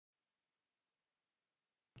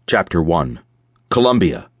Chapter 1.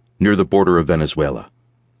 Colombia, near the border of Venezuela.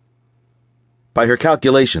 By her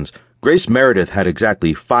calculations, Grace Meredith had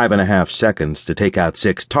exactly 5.5 seconds to take out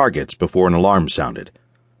 6 targets before an alarm sounded.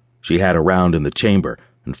 She had a round in the chamber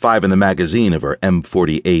and 5 in the magazine of her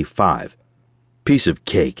M40A5. Piece of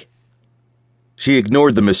cake. She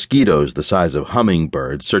ignored the mosquitoes the size of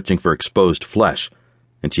hummingbirds searching for exposed flesh,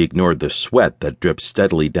 and she ignored the sweat that dripped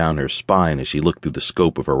steadily down her spine as she looked through the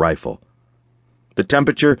scope of her rifle. The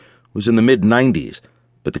temperature was in the mid-90s,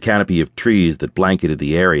 but the canopy of trees that blanketed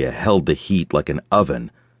the area held the heat like an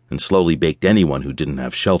oven and slowly baked anyone who didn't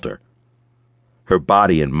have shelter. Her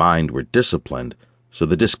body and mind were disciplined, so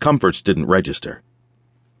the discomforts didn't register.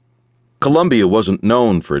 Colombia wasn't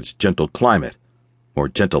known for its gentle climate, or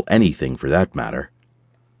gentle anything for that matter.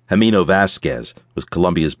 Gimeno Vasquez was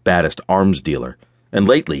Colombia's baddest arms dealer, and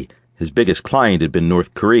lately his biggest client had been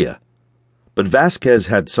North Korea. But Vasquez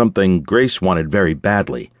had something Grace wanted very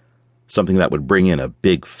badly, something that would bring in a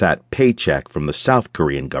big fat paycheck from the South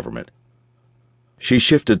Korean government. She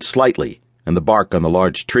shifted slightly, and the bark on the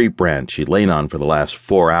large tree branch she'd lain on for the last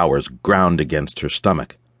 4 hours ground against her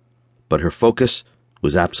stomach. But her focus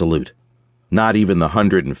was absolute. Not even the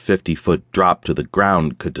 150-foot drop to the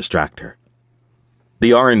ground could distract her.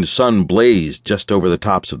 The orange sun blazed just over the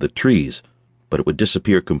tops of the trees, but it would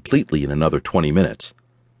disappear completely in another 20 minutes.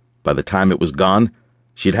 By the time it was gone,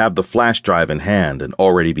 she'd have the flash drive in hand and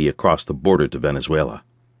already be across the border to Venezuela.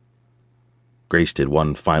 Grace did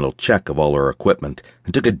one final check of all her equipment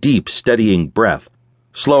and took a deep, steadying breath,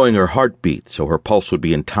 slowing her heartbeat so her pulse would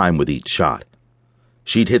be in time with each shot.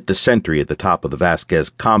 She'd hit the sentry at the top of the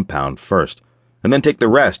Vasquez compound first, and then take the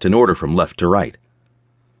rest in order from left to right.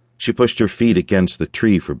 She pushed her feet against the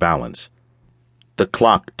tree for balance. The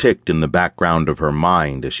clock ticked in the background of her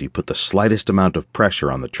mind as she put the slightest amount of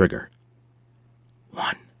pressure on the trigger.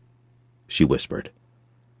 1, she whispered.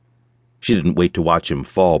 She didn't wait to watch him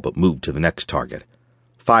fall, but moved to the next target.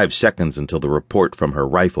 5 seconds until the report from her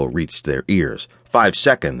rifle reached their ears. 5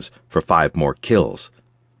 seconds for 5 more kills.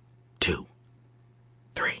 2,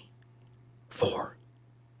 3, 4,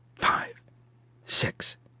 5,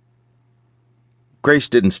 6. Grace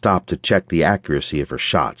didn't stop to check the accuracy of her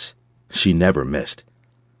shots. She never missed.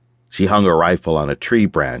 She hung her rifle on a tree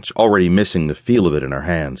branch, already missing the feel of it in her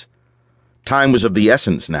hands. Time was of the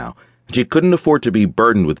essence now, and she couldn't afford to be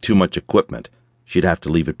burdened with too much equipment. She'd have to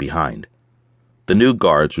leave it behind. The new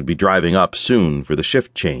guards would be driving up soon for the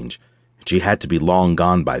shift change, and she had to be long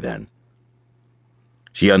gone by then.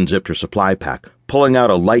 She unzipped her supply pack, pulling out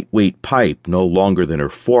a lightweight pipe no longer than her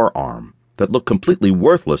forearm that looked completely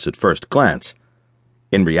worthless at first glance.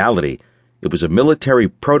 In reality, it was a military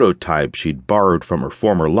prototype she'd borrowed from her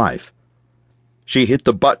former life. She hit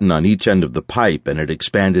the button on each end of the pipe and it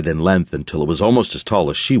expanded in length until it was almost as tall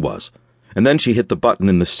as she was, and then she hit the button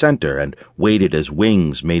in the center and waited as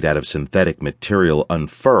wings made out of synthetic material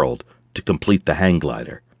unfurled to complete the hang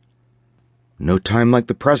glider. "No time like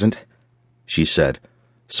the present," she said,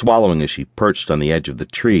 swallowing as she perched on the edge of the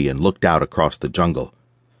tree and looked out across the jungle.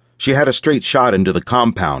 She had a straight shot into the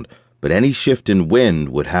compound, but any shift in wind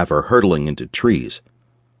would have her hurtling into trees.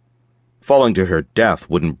 Falling to her death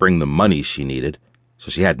wouldn't bring the money she needed, so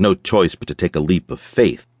she had no choice but to take a leap of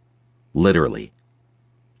faith. Literally.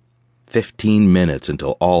 15 minutes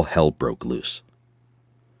until all hell broke loose.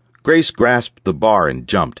 Grace grasped the bar and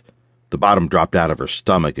jumped. The bottom dropped out of her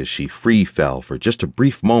stomach as she free fell for just a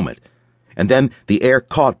brief moment, and then the air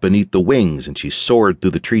caught beneath the wings and she soared through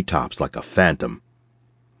the treetops like a phantom.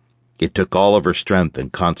 It took all of her strength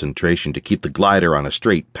and concentration to keep the glider on a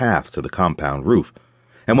straight path to the compound roof,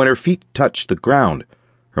 and when her feet touched the ground,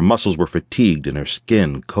 her muscles were fatigued and her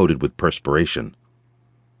skin coated with perspiration.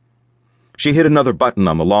 She hit another button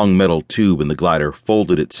on the long metal tube and the glider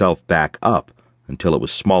folded itself back up until it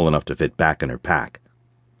was small enough to fit back in her pack.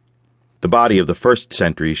 The body of the first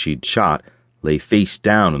sentry she'd shot lay face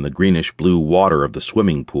down in the greenish-blue water of the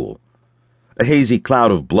swimming pool. A hazy cloud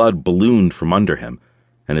of blood ballooned from under him,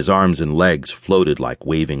 and his arms and legs floated like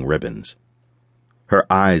waving ribbons. Her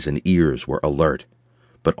eyes and ears were alert,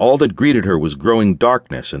 but all that greeted her was growing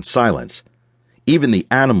darkness and silence. Even the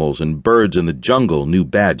animals and birds in the jungle knew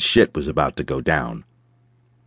bad shit was about to go down.